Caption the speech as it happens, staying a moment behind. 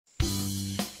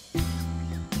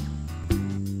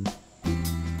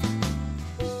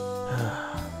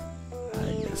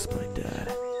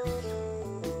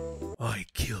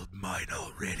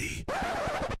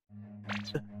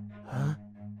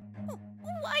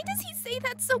Why does he say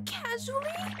that so casually?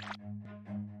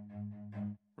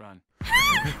 Run.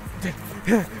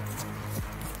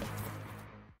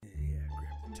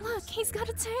 Look, he's got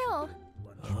a tail.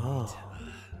 Oh.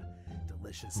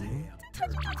 Delicious ham. Don't touch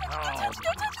it! Don't touch it!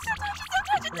 Don't touch it! Don't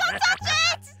touch it! Don't touch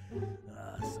it!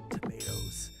 Some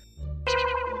tomatoes.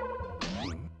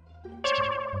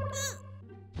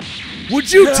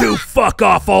 Would you two fuck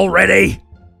off already?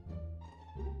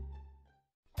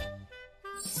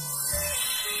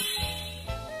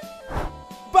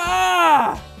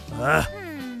 Bah! Huh?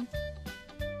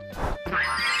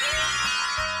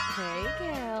 Hey,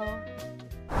 Kale.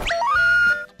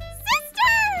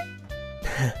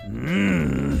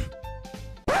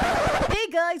 Hey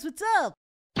guys, what's up?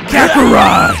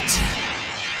 Kakarot!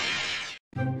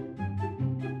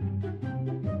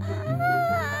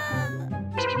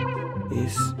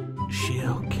 Is she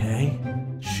okay?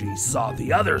 She saw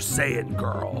the other Saiyan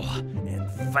girl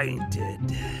and fainted.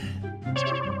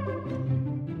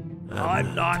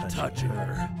 I'm not touching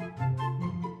her.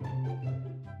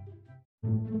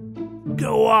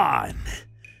 Go on.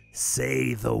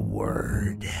 Say the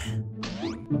word.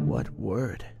 What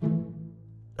word?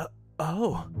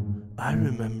 Oh, I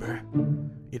remember.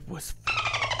 It was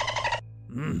What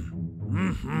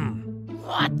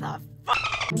the fuck?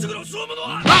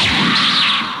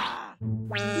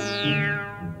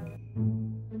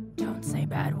 Don't say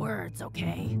bad words,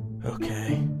 okay?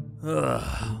 okay. Ugh,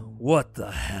 what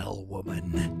the hell,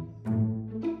 woman?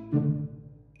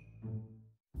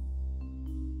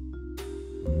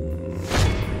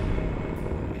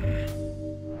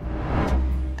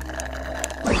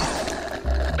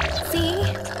 See?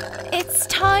 It's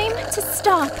time to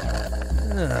stop.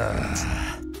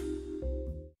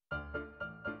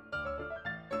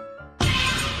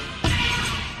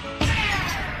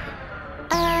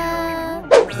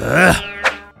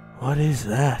 What is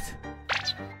that?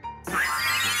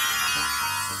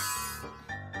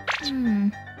 Hmm?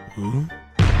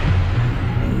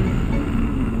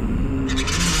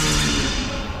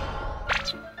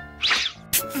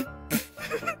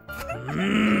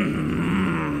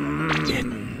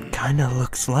 It kinda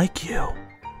looks like you.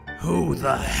 Who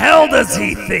the hell does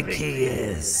he think he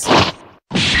is?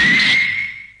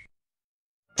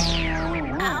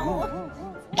 Ow.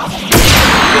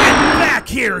 Get back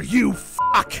here, you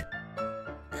fuck!